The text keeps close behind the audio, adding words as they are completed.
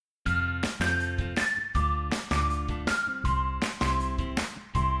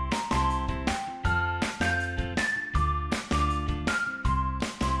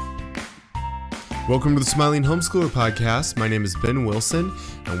Welcome to the Smiling Homeschooler Podcast. My name is Ben Wilson,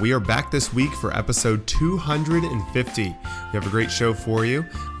 and we are back this week for episode 250. We have a great show for you.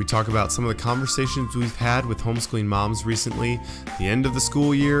 We talk about some of the conversations we've had with homeschooling moms recently, the end of the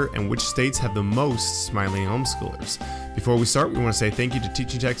school year, and which states have the most smiling homeschoolers. Before we start, we want to say thank you to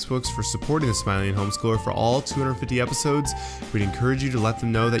Teaching Textbooks for supporting the Smiling Homeschooler for all 250 episodes. We'd encourage you to let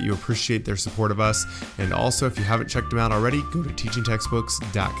them know that you appreciate their support of us. And also, if you haven't checked them out already, go to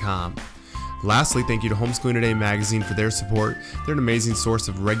teachingtextbooks.com. Lastly, thank you to Homeschooling Today magazine for their support. They're an amazing source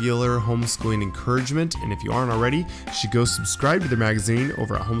of regular homeschooling encouragement, and if you aren't already, you should go subscribe to their magazine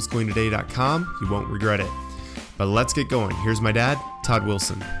over at homeschoolingtoday.com. You won't regret it. But let's get going. Here's my dad, Todd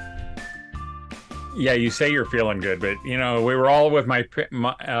Wilson. Yeah, you say you're feeling good, but we were all with my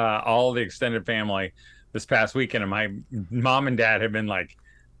all the extended family this past weekend, and my mom and dad have been like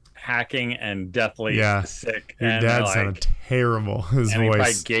hacking and deathly sick. Your dad sounded terrible. His voice. If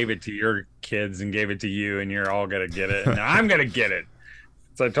I gave it to your kids and gave it to you, and you're all gonna get it, and I'm gonna get it.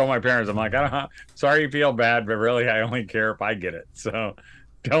 So I told my parents, I'm like, sorry you feel bad, but really I only care if I get it. So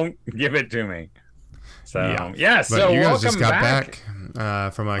don't give it to me. So But so you guys welcome just got back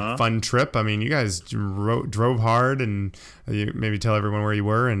from a fun trip. I mean, you guys drove hard, and you maybe tell everyone where you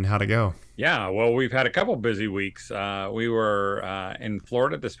were and how to go. Yeah, well, we've had a couple busy weeks. We were in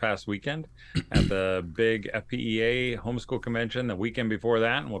Florida this past weekend at the big FPEA homeschool convention. The weekend before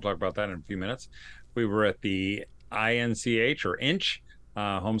that, and we'll talk about that in a few minutes, we were at the INCH or INCH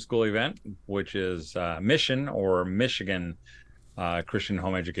homeschool event, which is Mission or Michigan Christian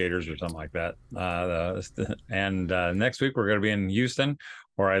Home Educators or something like that. And next week we're going to be in Houston,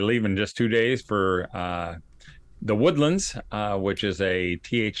 where I leave in just 2 days for the Woodlands, which is a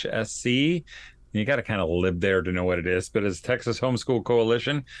THSC. You got to kind of live there to know what it is, but it's Texas Homeschool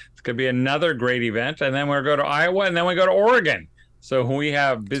Coalition. It's going to be another great event. And then we're going to go to Iowa, and then we go to Oregon. So we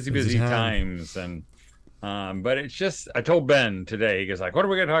have busy times. And but it's just, I told Ben today, he goes like, what are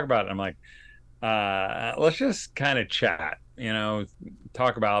we going to talk about? And I'm like, let's just kind of chat,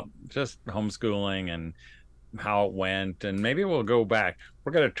 talk about just homeschooling and how it went. And maybe we'll go back.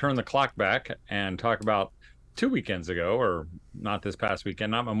 We're going to turn the clock back and talk about 2 weekends ago, or not this past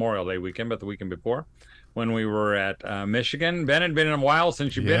weekend, not Memorial Day weekend, but the weekend before, when we were at Michigan. Ben, had been in a while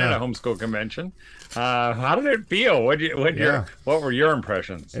since you've been at a homeschool convention. How did it feel? What were your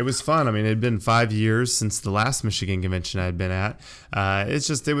impressions? It was fun. I mean, it had been 5 years since the last Michigan convention I had been at.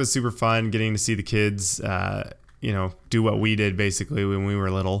 It was super fun getting to see the kids, do what we did basically when we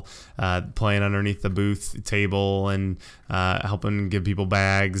were little, playing underneath the booth table and helping give people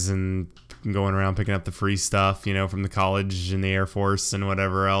bags and going around picking up the free stuff, from the college and the Air Force and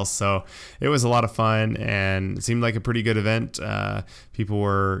whatever else. So it was a lot of fun, and it seemed like a pretty good event. People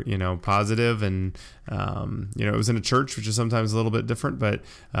were, positive, and, it was in a church, which is sometimes a little bit different, but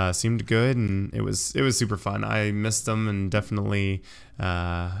seemed good, and it was super fun. I missed them and definitely,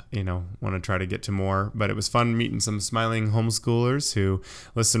 want to try to get to more, but it was fun meeting some smiling homeschoolers who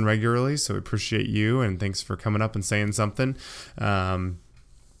listen regularly. So we appreciate you, and thanks for coming up and saying something.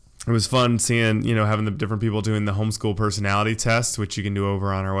 It was fun seeing, having the different people doing the homeschool personality test, which you can do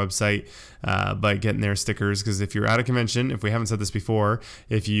over on our website by getting their stickers. Because if you're at a convention, if we haven't said this before,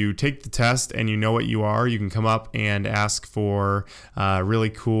 if you take the test and you know what you are, you can come up and ask for a really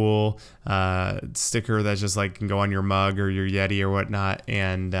cool sticker that's just like can go on your mug or your Yeti or whatnot.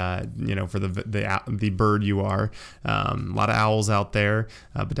 And, for the bird you are. A lot of owls out there,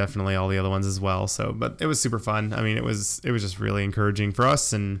 but definitely all the other ones as well. So, but it was super fun. I mean, it was just really encouraging for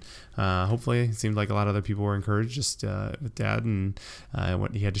us, and hopefully it seemed like a lot of other people were encouraged just with Dad and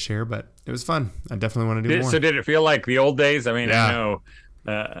what he had to share, but it was fun. I definitely want to do more. So did it feel like the old days? I mean, yeah.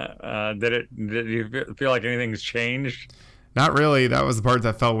 I know, did you feel like anything's changed? Not really. That was the part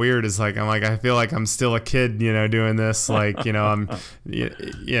that felt weird. Is like, I feel like I'm still a kid, doing this. Like, it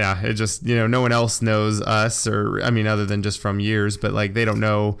just, no one else knows us, or, other than just from years, but like, they don't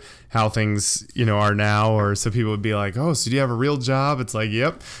know how things, are now. Or so people would be like, oh, so do you have a real job? It's like,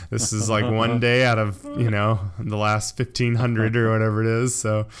 yep, this is like one day out of, the last 1,500 or whatever it is.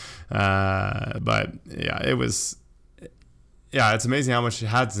 So, but yeah, it was. Yeah, it's amazing how much it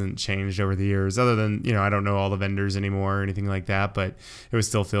hasn't changed over the years, other than, I don't know all the vendors anymore or anything like that, but it was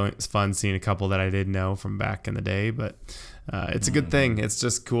still fun seeing a couple that I did know from back in the day. But it's a good thing. It's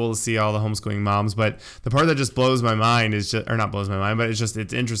just cool to see all the homeschooling moms. But the part that just blows my mind is just, or not blows my mind, but it's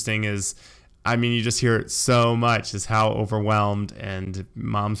interesting is, you just hear it so much, is how overwhelmed and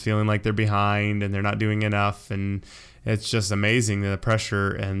moms feeling like they're behind and they're not doing enough. And it's just amazing, the pressure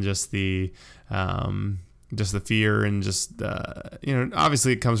and just the, just the fear and just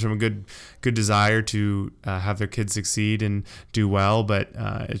obviously it comes from a good desire to have their kids succeed and do well, but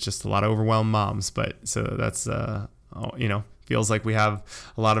it's just a lot of overwhelmed moms. But so that's feels like we have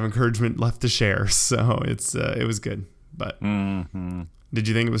a lot of encouragement left to share. So it was good. But did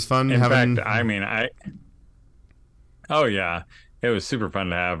you think it was fun? In fact, I mean, oh yeah, it was super fun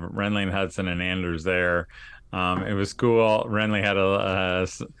to have Renly and Hudson and Anders there. It was cool. Renly had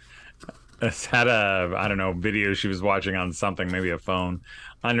I don't know, video she was watching on something, maybe a phone,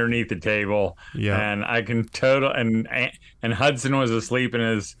 underneath the table. Yeah. And I can and Hudson was asleep in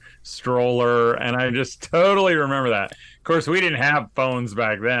his stroller, and I just totally remember that. Of course, we didn't have phones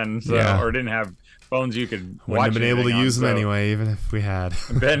back then, or didn't have phones you could watch. Wouldn't have been able to use them so anyway, even if we had.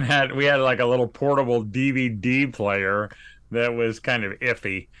 we had like a little portable DVD player that was kind of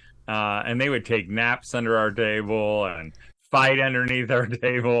iffy. And they would take naps under our table and fight underneath our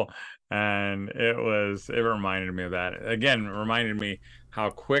table. And it reminded me of that. Again, it reminded me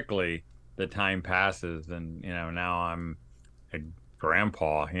how quickly the time passes. And, now I'm a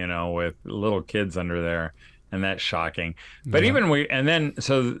grandpa, with little kids under there. And that's shocking. But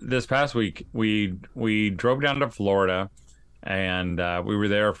so this past week, we drove down to Florida, and we were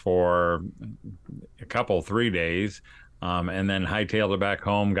there for 3 days. And then hightailed it back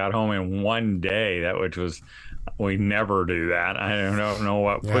home, got home in one day, we never do that. I don't know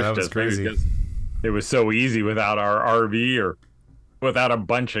what pushed us. Crazy. Because it was so easy without our RV or without a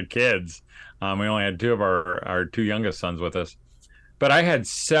bunch of kids. We only had two of our two youngest sons with us. But I had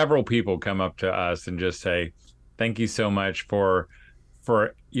several people come up to us and just say, thank you so much for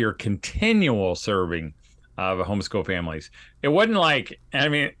your continual serving of homeschool families. It wasn't like,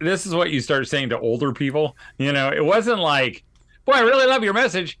 this is what you start saying to older people. It wasn't like, boy, I really love your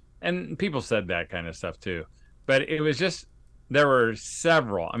message. And people said that kind of stuff too. But it was just, there were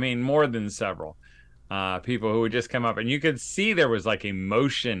several, more than several people who would just come up, and you could see there was like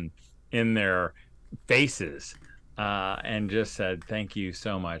emotion in their faces, and just said, thank you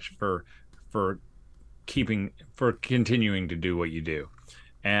so much for continuing to do what you do.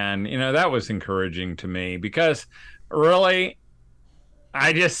 And, that was encouraging to me, because really,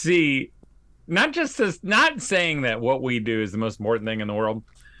 I just see, not saying that what we do is the most important thing in the world,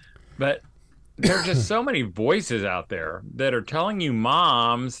 but there are just so many voices out there that are telling you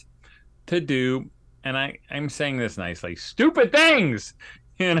moms to do, and I'm saying this nicely, stupid things,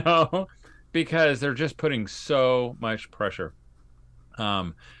 because they're just putting so much pressure.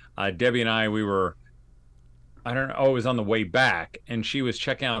 Debbie and I, we were, I don't know, it was on the way back, and she was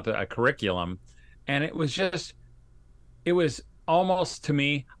checking out a curriculum, and it was almost, to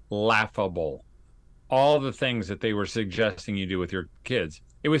me, laughable. All the things that they were suggesting you do with your kids.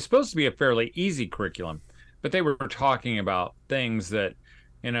 It was supposed to be a fairly easy curriculum, but they were talking about things that,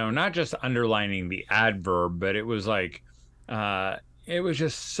 not just underlining the adverb, but it was like, it was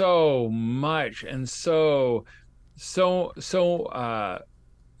just so much and so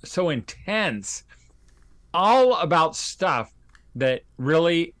intense, all about stuff that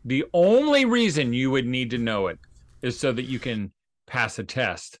really the only reason you would need to know it is so that you can pass a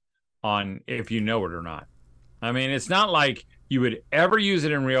test on if you know it or not. It's not like you would ever use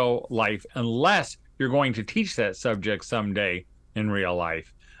it in real life unless you're going to teach that subject someday in real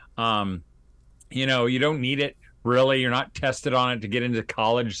life. You don't need it, really. You're not tested on it to get into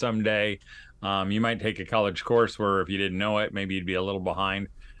college someday. You might take a college course where if you didn't know it, maybe you'd be a little behind.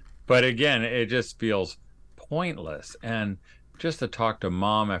 But again, it just feels pointless. And just to talk to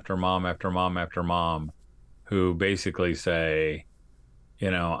mom after mom after mom after mom who basically say,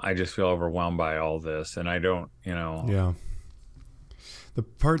 I just feel overwhelmed by all this, and I don't, Yeah. The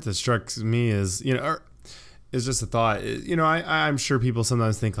part that struck me is, is just a thought. I'm sure people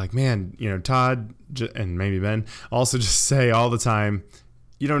sometimes think like, man, Todd and maybe Ben also just say all the time,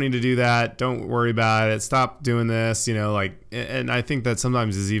 you don't need to do that. Don't worry about it. Stop doing this, and I think that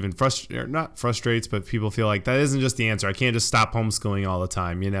sometimes is even not frustrates, but people feel like that isn't just the answer. I can't just stop homeschooling all the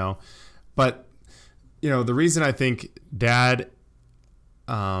time, but, the reason I think Dad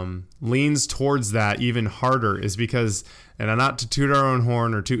leans towards that even harder is because, and not to toot our own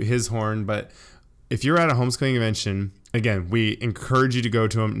horn or toot his horn, but if you're at a homeschooling convention, again, we encourage you to go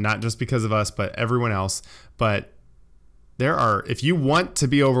to them, not just because of us, but everyone else. But if you want to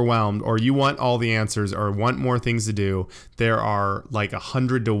be overwhelmed or you want all the answers or want more things to do, there are like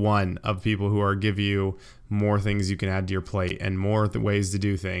 100 to 1 of people who are give you more things you can add to your plate and more ways to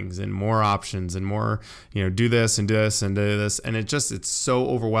do things and more options and more, do this and do this and do this. And it's so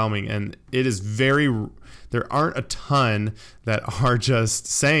overwhelming. And it is there aren't a ton that are just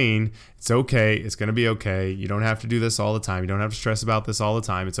saying, it's okay, it's going to be okay. You don't have to do this all the time. You don't have to stress about this all the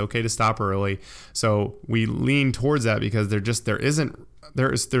time. It's okay to stop early. So we lean towards that because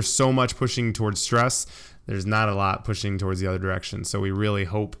there's so much pushing towards stress. There's not a lot pushing towards the other direction. So we really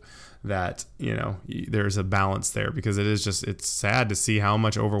hope that, there's a balance there, because it's sad to see how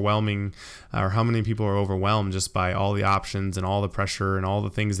much overwhelming, or how many people are overwhelmed just by all the options and all the pressure and all the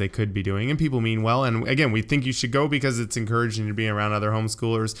things they could be doing. And people mean well. And again, we think you should go because it's encouraging to be around other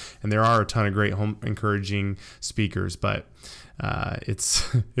homeschoolers. And there are a ton of great encouraging speakers, but it's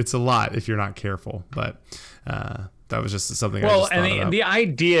a lot if you're not careful. But that was just something I just thought about. The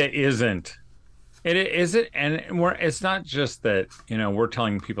idea isn't. It isn't, and it's not just that, we're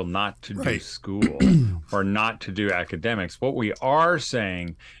telling people not to do school or not to do academics. What we are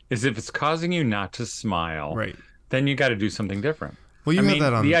saying is, if it's causing you not to smile, then you got to do something different. Well, you have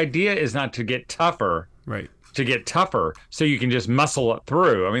that on. The idea is not to get tougher, to get tougher so you can just muscle it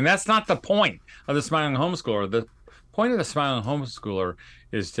through. I mean, that's not the point of the Smiling Homeschooler. The point of the Smiling Homeschooler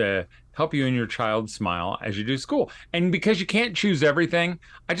is to help you and your child smile as you do school. And because you can't choose everything,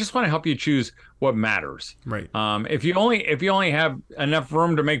 I just want to help you choose what matters. Right. If you only have enough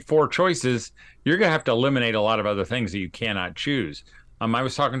room to make 4 choices, you're gonna have to eliminate a lot of other things that you cannot choose. I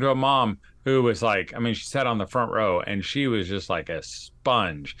was talking to a mom who was like, she sat on the front row and she was just like a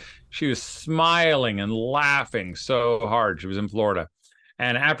sponge. She was smiling and laughing so hard. She was in Florida.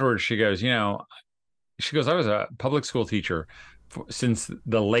 And afterwards she goes, I was a public school teacher since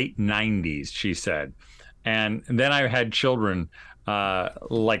the late 90s, she said. And then I had children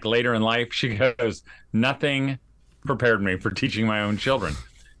like later in life. She goes, nothing prepared me for teaching my own children.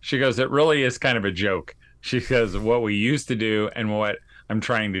 She goes, it really is kind of a joke. She says, what we used to do and what I'm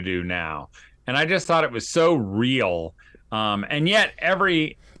trying to do now. And I just thought it was so real. And yet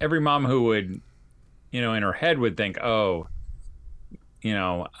every mom who would, in her head would think, a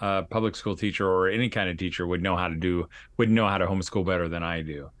public school teacher or any kind of teacher would know how to homeschool better than I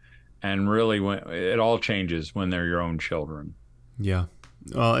do. And really, it all changes when they're your own children. Yeah.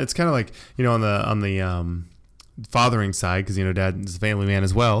 Well, it's kind of like, on the fathering side, because, Dad is a family man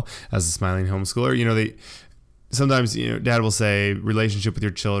as well as a Smiling Homeschooler. Sometimes, Dad will say relationship with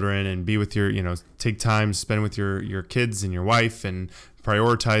your children and be with your, take time to spend with your kids and your wife and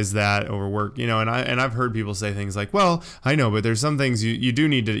prioritize that over work, and I've heard people say things like, well, I know, but there's some things you do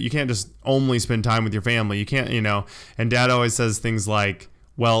need to, you can't just only spend time with your family. You can't, and Dad always says things like,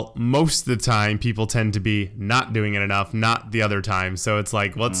 well, most of the time people tend to be not doing it enough, not the other time. So it's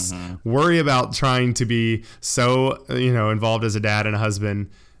like, let's worry about trying to be so, involved as a dad and a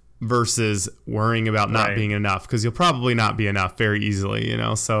husband versus worrying about not being enough, because you'll probably not be enough very easily,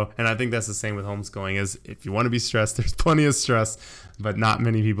 So, and I think that's the same with homeschooling, is if you want to be stressed, there's plenty of stress, but not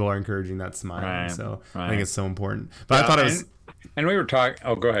many people are encouraging that smiling. So I think it's so important. But I thought it was. And we were talking.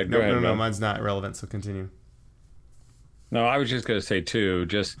 Oh, go ahead. No, mine's not relevant. So continue. No, I was just going to say too.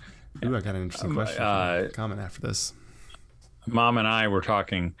 Ooh, I got an interesting question. Comment after this. Mom and I were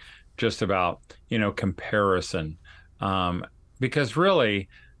talking just about comparison, because really,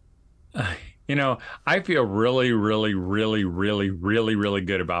 I feel really, really, really, really, really, really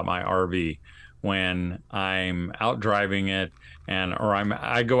good about my RV when I'm out driving it, or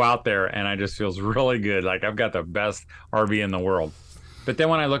I go out there and I just feels really good, like I've got the best RV in the world. But then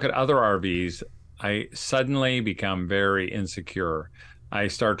when I look at other RVs, I suddenly become very insecure. I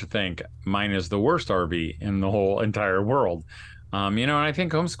start to think mine is the worst RV in the whole entire world. And I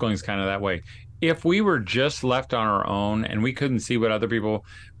think homeschooling is kind of that way. If we were just left on our own and we couldn't see what other people,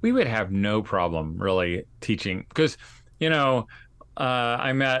 we would have no problem really teaching. Because,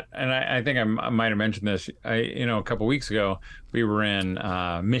 I met, and I think I might have mentioned this, a couple weeks ago, we were in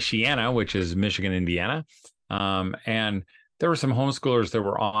Michiana, which is Michigan, Indiana. And there were some homeschoolers that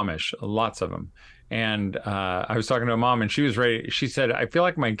were Amish, lots of them. And I was talking to a mom, and she was ready. She said, I feel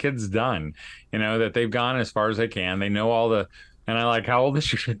like my kid's done, that they've gone as far as they can. They know all the, and I'm like, how old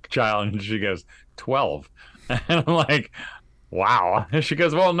is your child? And she goes, 12. And I'm like, wow. And she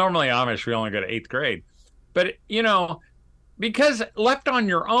goes, well, normally Amish, we only go to 8th grade. But, because left on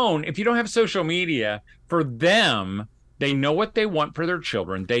your own, if you don't have social media, for them, they know what they want for their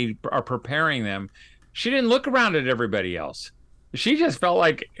children. They are preparing them. She didn't look around at everybody else. She just felt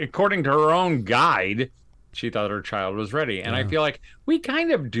like, according to her own guide, she thought her child was ready. And I feel like we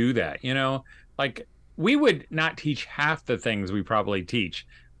kind of do that, like we would not teach half the things we probably teach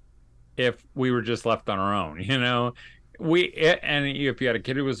if we were just left on our own, and if you had a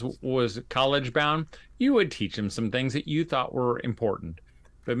kid who was college bound, you would teach them some things that you thought were important,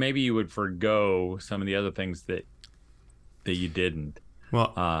 but maybe you would forgo some of the other things that you didn't.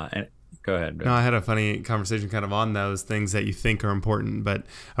 Well, And go ahead. no, I had a funny conversation kind of on those things that you think are important, but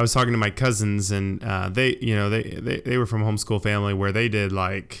I was talking to my cousins, and they were from a homeschool family where they did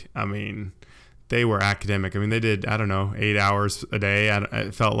they were academic. I mean, they did, I don't know, 8 hours a day.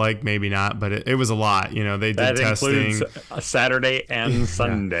 It felt like, maybe not, but it was a lot. They did testing. That includes a Saturday and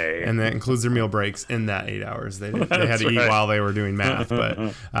Sunday. Yeah. And that includes their meal breaks in that 8 hours. They had to eat while they were doing math, but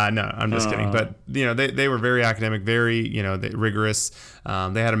no, I'm just kidding. But, they were very academic, very, rigorous.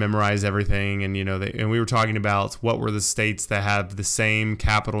 They had to memorize everything. And, and we were talking about what were the states that have the same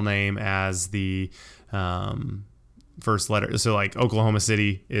capital name as the, first letter. So like Oklahoma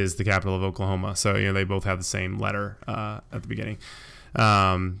City is the capital of Oklahoma. So, they both have the same letter at the beginning.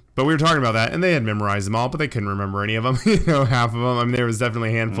 But we were talking about that, and they had memorized them all, but they couldn't remember any of them, half of them. I mean, there was definitely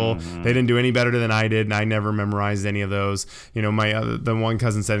a handful. Mm-hmm. They didn't do any better than I did, and I never memorized any of those. The one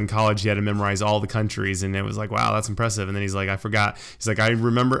cousin said in college he had to memorize all the countries, and it was like, wow, that's impressive. And then he's like, I forgot. He's like, I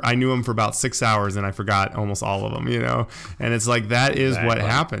knew them for about 6 hours, and I forgot almost all of them, And it's like, that is what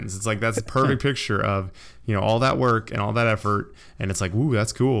happens. It's like, that's a perfect picture of, all that work and all that effort, and it's like, ooh,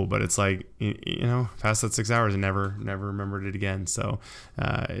 that's cool, but it's like, past that 6 hours and never remembered it again. So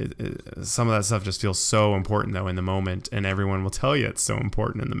some of that stuff just feels so important though in the moment, and everyone will tell you it's so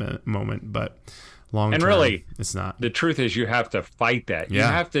important in the moment, but long term, really, it's not. The truth is, you have to fight that. Yeah.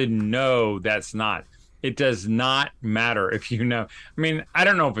 You have to know that's not. It does not matter if you know. I mean, I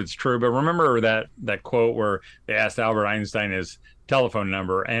don't know if it's true, but remember that quote where they asked Albert Einstein his telephone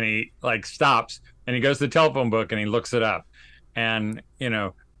number, and he stops and he goes to the telephone book and he looks it up, and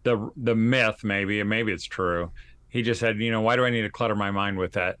the myth, maybe it's true. He just said, why do I need to clutter my mind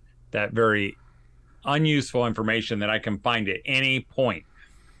with that very unuseful information that I can find at any point?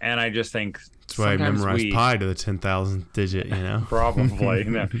 And I just think that's why I memorized pi to the 10,000th digit, Probably.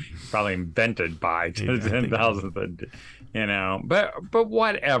 Probably invented pi to the 10,000th, But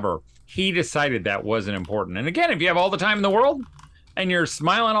whatever. He decided that wasn't important. And again, if you have all the time in the world and you're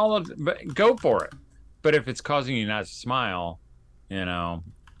smiling go for it. But if it's causing you not to smile, and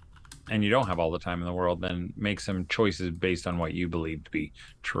you don't have all the time in the world, then make some choices based on what you believe to be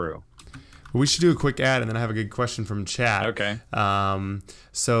true. We should do a quick ad, and then I have a good question from chat. Okay.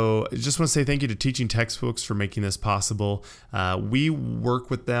 So I just want to say thank you to Teaching Textbooks for making this possible. We work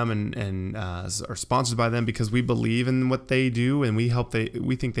with them and are sponsored by them because we believe in what they do, and we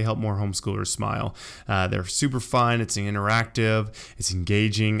think they help more homeschoolers smile. They're super fun. It's interactive. It's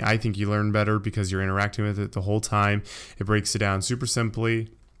engaging. I think you learn better because you're interacting with it the whole time. It breaks it down super simply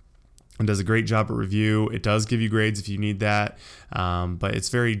and does a great job at review. It does give you grades if you need that, but it's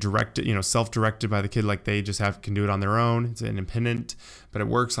very directed, self-directed by the kid. Like they just can do it on their own. It's independent, but it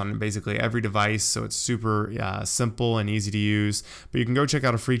works on basically every device, so it's super simple and easy to use. But you can go check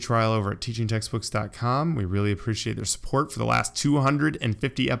out a free trial over at teachingtextbooks.com. We really appreciate their support for the last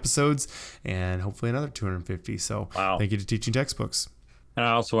 250 episodes and hopefully another 250. So wow. Thank you to Teaching Textbooks. And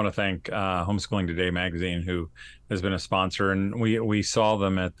I also want to thank Homeschooling Today magazine, who has been a sponsor. And we saw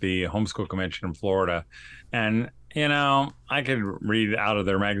them at the homeschool convention in Florida. And, I could read out of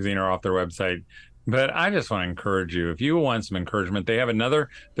their magazine or off their website, but I just want to encourage you. If you want some encouragement, they have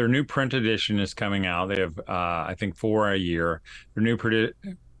their new print edition is coming out. They have, I think, 4 a year. Their new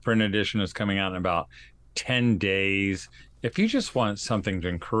print edition is coming out in about 10 days. If you just want something to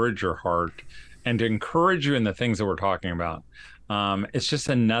encourage your heart and to encourage you in the things that we're talking about, it's just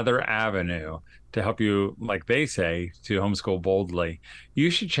another avenue to help you, like they say, to homeschool boldly. You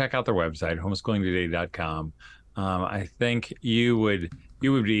should check out their website, homeschoolingtoday.com. I think you would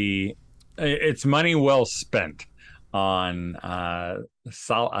be, it's money well spent on a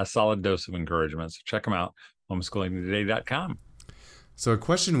solid dose of encouragement. So check them out, homeschoolingtoday.com. So a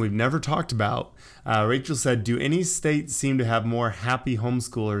question we've never talked about. Rachel said, do any states seem to have more happy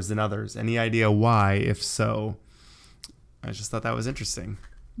homeschoolers than others? Any idea why, if so? I just thought that was interesting.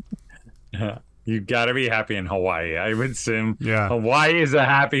 Yeah, you got to be happy in Hawaii. I would assume Hawaii is a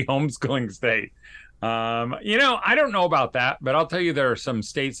happy homeschooling state. I don't know about that, but I'll tell you there are some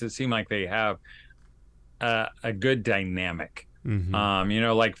states that seem like they have a good dynamic.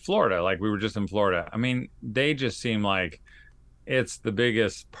 Mm-hmm. Like Florida, like we were just in Florida. I mean, they just seem like it's the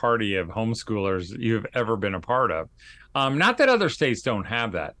biggest party of homeschoolers you've ever been a part of. Not that other states don't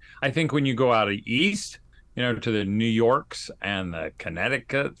have that. I think when you go out east, to the New Yorks and the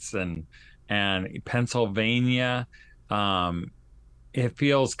Connecticuts and Pennsylvania, it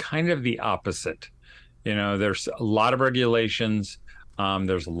feels kind of the opposite. There's a lot of regulations.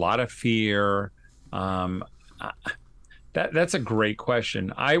 There's a lot of fear. That's a great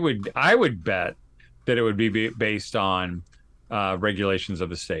question. I would bet that it would be based on regulations of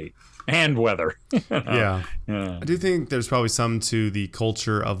the state and weather. Yeah. Yeah. I do think there's probably some to the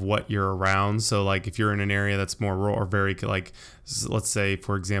culture of what you're around. So, like, if you're in an area that's more rural or very, like, let's say,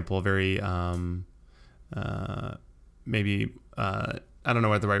 for example, a very, maybe, I don't know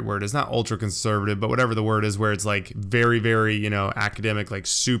what the right word is, not ultra conservative, but whatever the word is, where it's like very, very, academic, like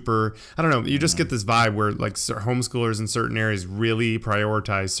super, I don't know. You just get this vibe where like homeschoolers in certain areas really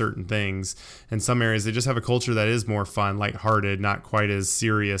prioritize certain things. In some areas, they just have a culture that is more fun, lighthearted, not quite as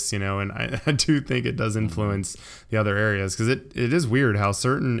serious, and I do think it does influence the other areas, because it is weird how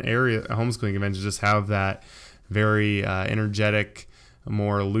certain area homeschooling conventions just have that very energetic,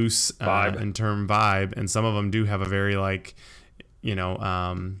 more loose in term vibe. And some of them do have a very like,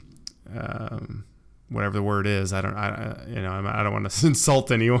 whatever the word is, I don't want to insult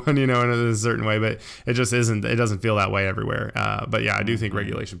anyone, in a certain way, but it just isn't, it doesn't feel that way everywhere. But yeah, I do think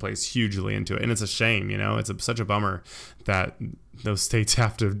regulation plays hugely into it. And it's a shame, it's such a bummer that those states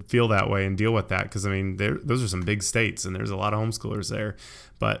have to feel that way and deal with that. Cause I mean, those are some big states and there's a lot of homeschoolers there,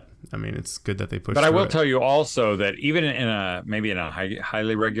 but I mean, it's good that they push. But I will tell you also that even in a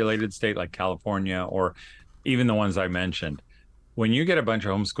highly regulated state like California, or even the ones I mentioned, when you get a bunch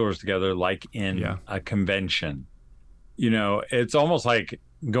of homeschoolers together, like in a convention, it's almost like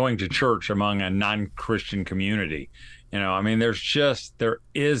going to church among a non-Christian community. I mean, there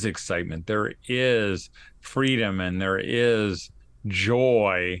is excitement, there is freedom, and there is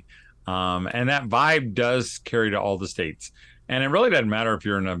joy. And that vibe does carry to all the states. And it really doesn't matter if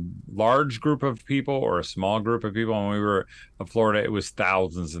you're in a large group of people or a small group of people. When we were in Florida, it was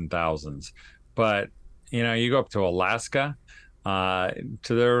thousands and thousands. But, you go up to Alaska, to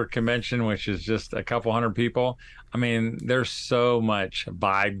their convention, which is just a couple hundred people. I mean, there's so much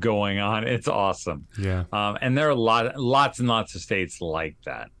vibe going on. It's awesome. Yeah. And there are lots and lots of states like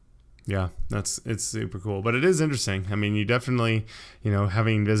that. Yeah, it's super cool. But it is interesting. I mean, you definitely,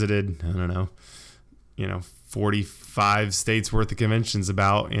 having visited, I don't know, 45 states worth of conventions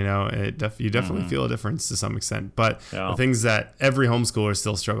about, you definitely feel a difference to some extent. But the things that every homeschooler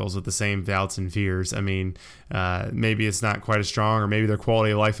still struggles with, the same doubts and fears. I mean, maybe it's not quite as strong, or maybe their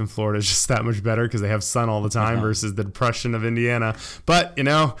quality of life in Florida is just that much better because they have sun all the time versus the depression of Indiana. But,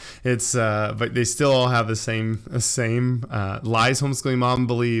 it's, but they still all have the same lies homeschooling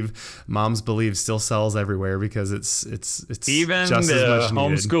moms believe still sells everywhere, because it's even just the as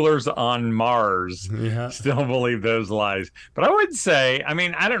much homeschoolers on Mars still believe those lies. But I would say, I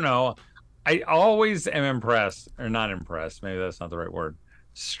mean, I don't know, I always am impressed, or not impressed, maybe that's not the right word,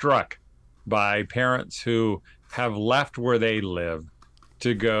 struck by parents who have left where they live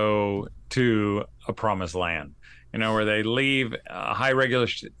to go to a promised land, where they leave a high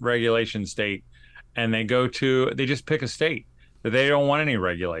regulation state and they just pick a state that they don't want any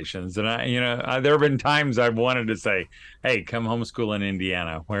regulations. And there have been times I've wanted to say, hey, come homeschool in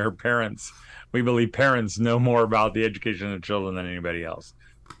Indiana, where we believe parents know more about the education of children than anybody else.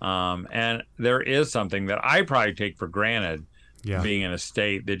 And there is something that I probably take for granted, being in a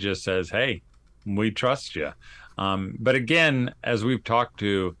state that just says, hey, we trust you. But again, as we've talked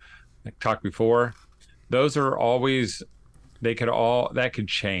before, those are always, that could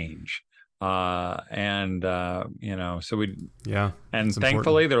change. So we, and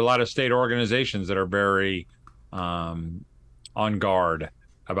thankfully important. There are a lot of state organizations that are very on guard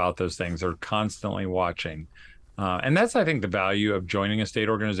about those things. They're constantly watching. And that's, I think, the value of joining a state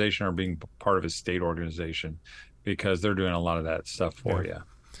organization or being part of a state organization, because they're doing a lot of that stuff for you.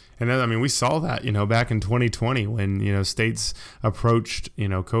 And then, I mean, we saw that, back in 2020 when, states approached,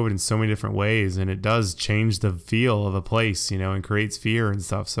 COVID in so many different ways, and it does change the feel of a place, and creates fear and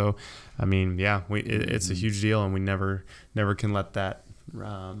stuff. So, I mean, it's a huge deal, and we never can let that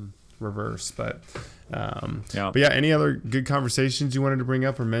reverse. But any other good conversations you wanted to bring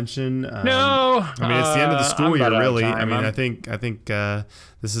up or mention? No, I mean, it's the end of the school year, really. I mean, I think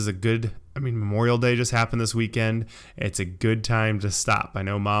this is a good. I mean, Memorial Day just happened this weekend. It's a good time to stop. I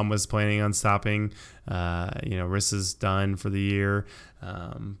know Mom was planning on stopping. Rissa's done for the year.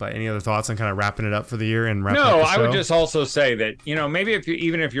 But any other thoughts on kind of wrapping it up for the year and wrapping up the show? I would just also say that, maybe if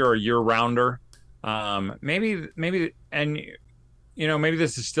you're a year-rounder, maybe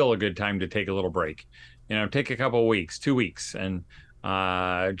this is still a good time to take a little break. Take a couple of weeks, 2 weeks, and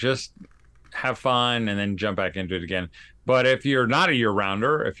just have fun and then jump back into it again. But if you're not a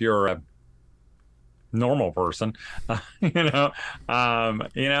year-rounder, if you're a normal person, you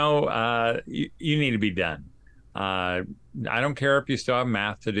need to be done. I don't care if you still have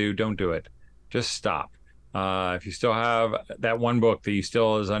math to do, don't do it. Just stop. If you still have that one book that you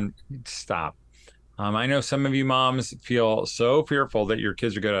still stop. I know some of you moms feel so fearful that your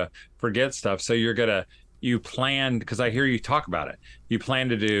kids are going to forget stuff. So you plan, because I hear you talk about it. You plan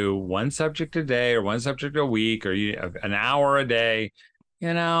to do one subject a day or one subject a week or an hour a day.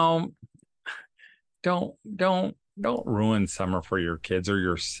 You know, don't ruin summer for your kids or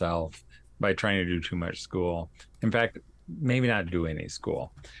yourself by trying to do too much school. In fact, maybe not do any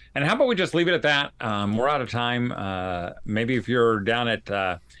school. And how about we just leave it at that? We're out of time. Maybe if you're down at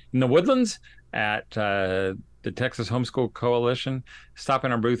in the Woodlands at the Texas Homeschool Coalition, stop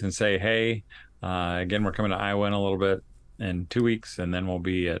in our booth and say hey. Again, we're coming to Iowa in a little bit, in 2 weeks, and then we'll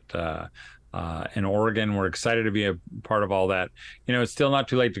be at in Oregon. We're excited to be a part of all that. It's still not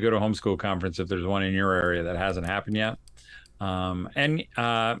too late to go to a homeschool conference if there's one in your area that hasn't happened yet. And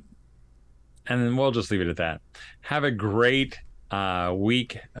then we'll just leave it at that. Have a great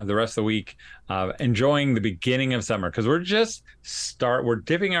week, the rest of the week, enjoying the beginning of summer, because we're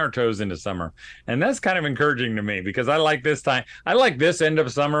dipping our toes into summer, and that's kind of encouraging to me because I like this time. I like this end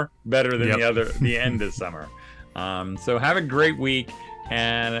of summer better than the end of summer. So have a great week,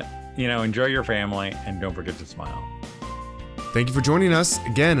 and enjoy your family, and don't forget to smile. Thank you for joining us.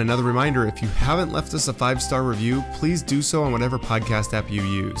 Again, another reminder, if you haven't left us a 5-star review, please do so on whatever podcast app you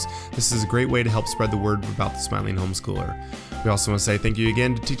use. This is a great way to help spread the word about the Smiling Homeschooler. We also want to say thank you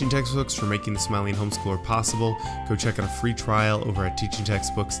again to Teaching Textbooks for making the Smiling Homeschooler possible. Go check out a free trial over at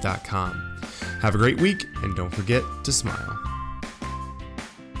teachingtextbooks.com. Have a great week, and don't forget to smile.